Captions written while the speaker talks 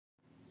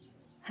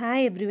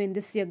Hi everyone,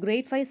 this is your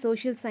Grade 5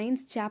 Social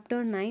Science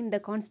Chapter 9, The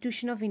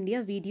Constitution of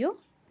India Video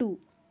 2.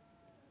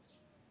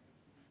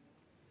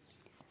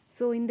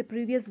 So in the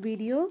previous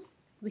video,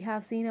 we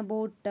have seen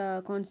about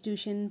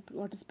Constitution,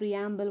 what is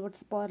Preamble, what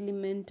is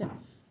Parliament,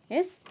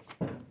 yes,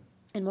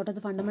 and what are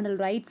the fundamental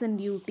rights and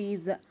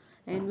duties,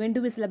 and when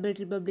do we celebrate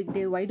Republic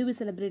Day, why do we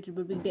celebrate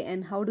Republic Day,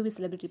 and how do we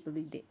celebrate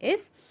Republic Day,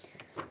 yes.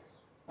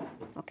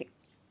 Okay,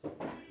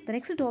 the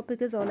next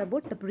topic is all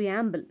about the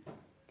Preamble.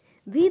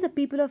 We, the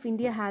people of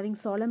India, having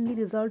solemnly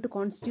resolved to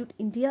constitute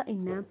India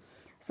in a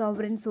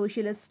sovereign,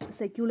 socialist,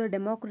 secular,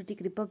 democratic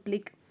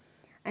republic,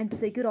 and to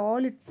secure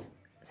all its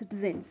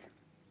citizens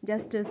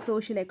justice,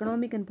 social,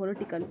 economic, and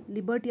political,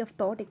 liberty of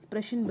thought,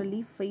 expression,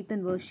 belief, faith,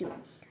 and worship,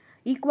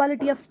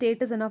 equality of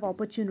status and of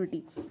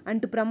opportunity,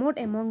 and to promote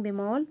among them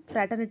all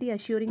fraternity,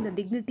 assuring the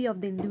dignity of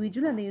the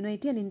individual and the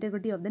unity and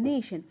integrity of the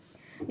nation.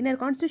 In our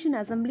Constitution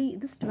Assembly,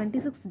 this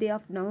 26th day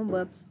of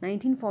November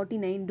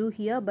 1949, do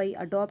hereby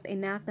adopt,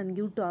 enact, and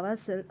give to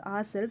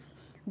ourselves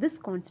this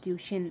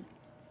Constitution.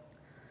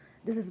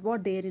 This is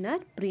what there in our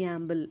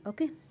preamble.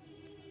 Okay.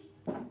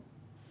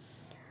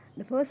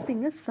 The first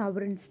thing is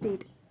sovereign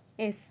state.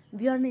 Yes,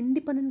 we are an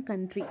independent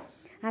country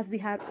as we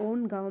have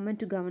own government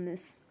to govern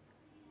us.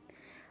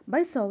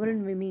 By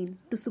sovereign we mean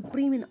to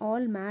supreme in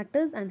all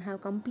matters and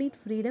have complete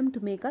freedom to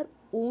make our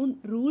own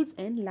rules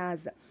and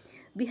laws.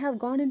 We have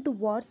gone into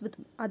wars with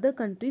other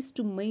countries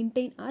to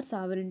maintain our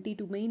sovereignty,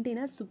 to maintain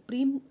our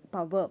supreme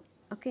power.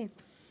 Okay.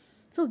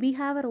 So we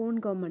have our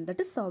own government,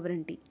 that is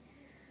sovereignty.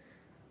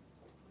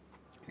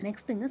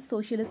 Next thing is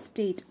socialist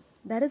state.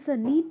 There is a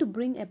need to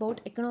bring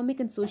about economic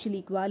and social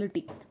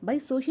equality. By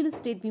socialist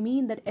state, we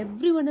mean that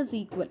everyone is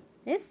equal,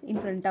 yes, in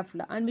front of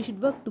law, and we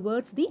should work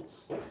towards the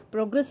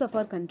progress of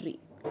our country.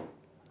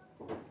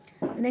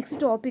 The next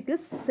topic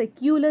is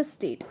secular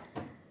state.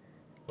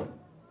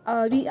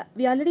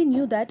 We already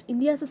knew that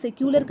India is a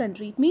secular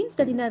country. It means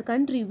that in our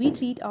country we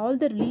treat all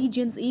the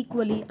religions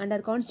equally, and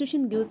our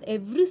constitution gives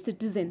every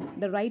citizen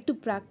the right to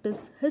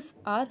practice his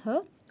or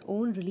her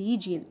own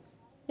religion.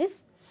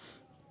 Yes.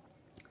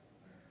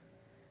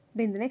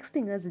 Then the next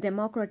thing is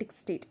democratic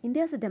state.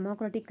 India is a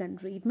democratic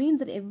country. It means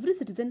that every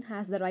citizen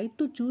has the right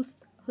to choose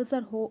his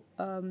or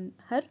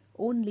her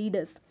own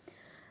leaders.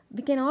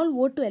 We can all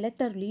vote to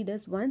elect our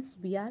leaders once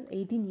we are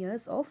 18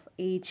 years of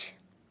age.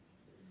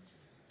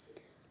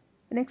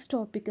 The next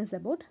topic is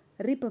about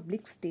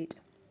republic state.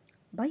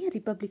 By a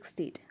republic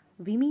state,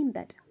 we mean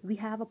that we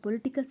have a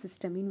political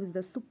system in which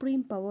the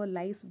supreme power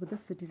lies with the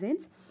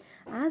citizens,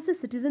 as the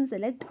citizens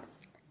elect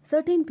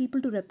certain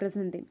people to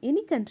represent them.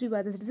 Any country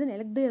where the citizens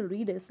elect their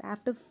leaders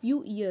after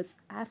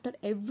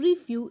every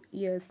few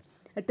years,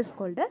 it is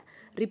called a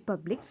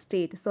republic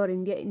state. So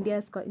India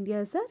is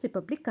a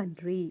republic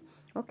country.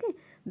 Okay.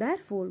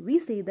 Therefore, we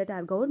say that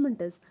our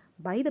government is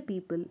by the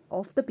people,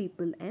 of the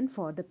people, and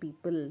for the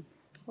people.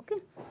 Okay.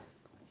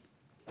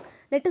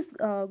 Let us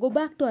go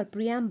back to our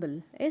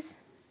preamble. Yes.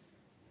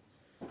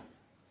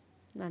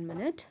 1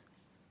 minute.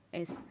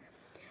 Yes.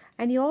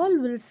 And you all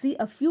will see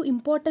a few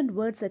important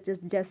words such as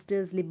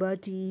justice,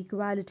 liberty,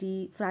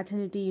 equality,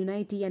 fraternity,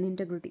 unity, and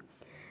integrity.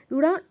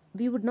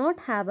 We would not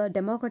have a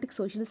democratic,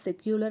 socialist,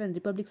 secular, and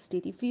republic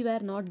state if we were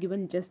not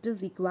given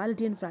justice,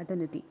 equality, and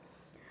fraternity.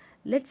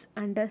 Let's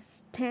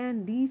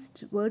understand these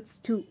words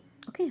too.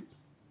 Okay.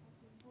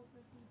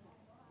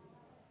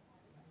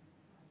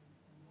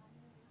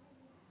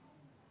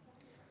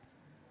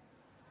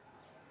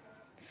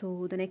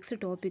 So the next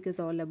topic is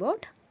all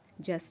about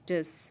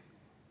justice.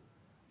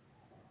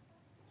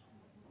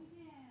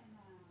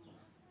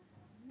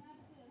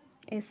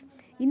 Yes,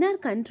 in our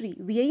country,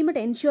 we aim at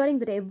ensuring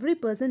that every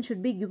person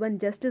should be given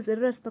justice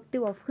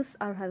irrespective of his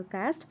or her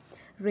caste,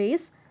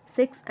 race,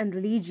 sex, and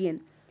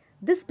religion.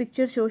 This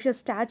picture shows a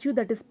statue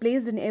that is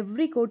placed in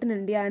every court in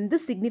India, and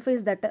this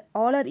signifies that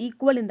all are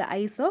equal in the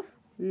eyes of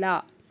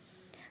law.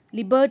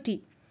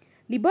 Liberty.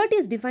 Liberty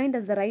is defined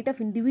as the right of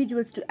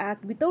individuals to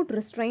act without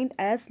restraint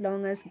as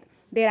long as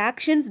their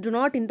actions do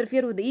not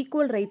interfere with the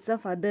equal rights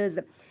of others.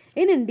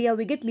 In India,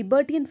 we get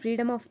liberty and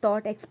freedom of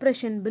thought,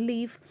 expression,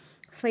 belief,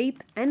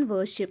 faith, and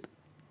worship.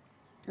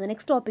 The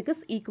next topic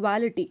is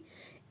equality.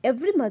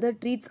 Every mother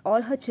treats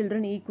all her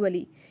children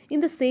equally. In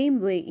the same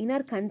way, in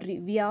our country,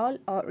 we all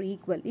are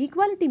equal.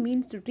 Equality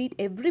means to treat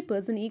every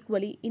person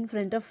equally in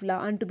front of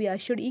law and to be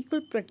assured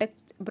equal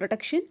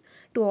protection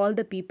to all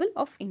the people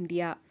of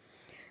India.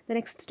 The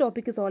next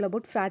topic is all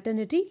about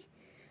fraternity.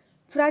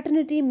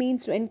 Fraternity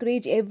means to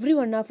encourage every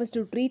one of us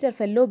to treat our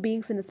fellow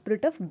beings in a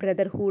spirit of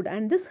brotherhood,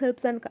 and this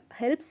helps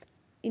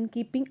in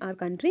keeping our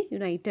country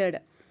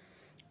united.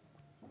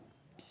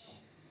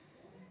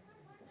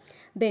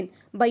 Then,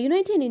 by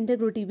unity and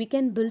integrity, we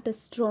can build a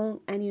strong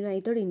and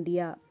united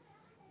India.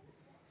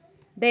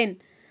 Then,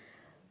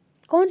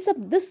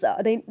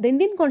 the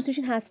Indian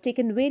Constitution has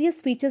taken various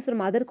features from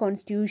other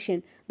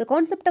constitution. The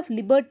concept of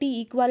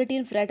liberty, equality,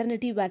 and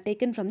fraternity were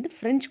taken from the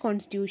French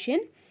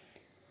Constitution.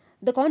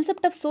 The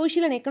concept of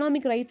social and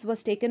economic rights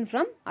was taken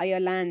from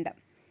Ireland.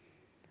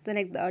 The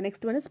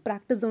next one is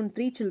practice on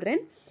 3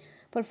 children.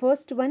 For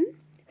first one,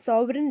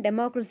 Sovereign,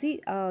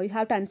 democracy, you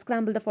have to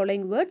unscramble the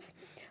following words.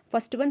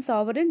 First one,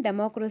 sovereign,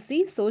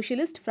 democracy,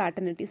 socialist,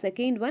 fraternity.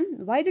 Second one,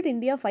 why did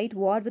India fight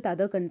war with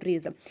other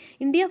countries?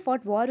 India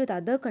fought war with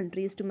other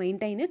countries to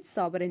maintain its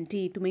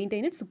sovereignty, to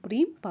maintain its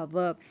supreme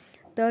power.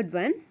 Third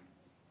one,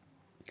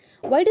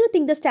 why do you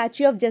think the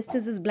Statue of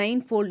Justice is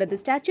blindfolded? The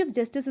Statue of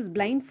Justice is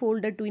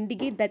blindfolded to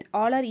indicate that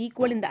all are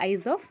equal in the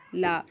eyes of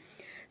law.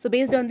 So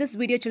based on this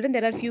video, children,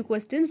 there are few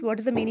questions. What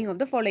is the meaning of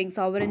the following?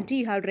 Sovereignty,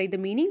 you have to write the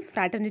meanings,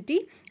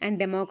 fraternity and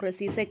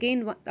democracy.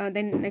 Second,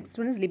 then next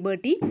one is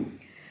liberty.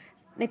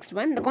 Next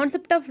one, the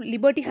concept of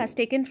liberty has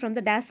taken from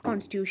the DAS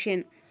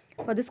constitution.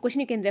 For this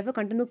question, you can refer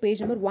continue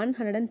page number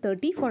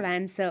 130 for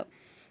answer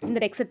in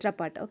the etc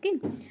part. Okay.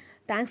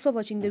 Thanks for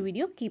watching the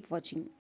video. Keep watching.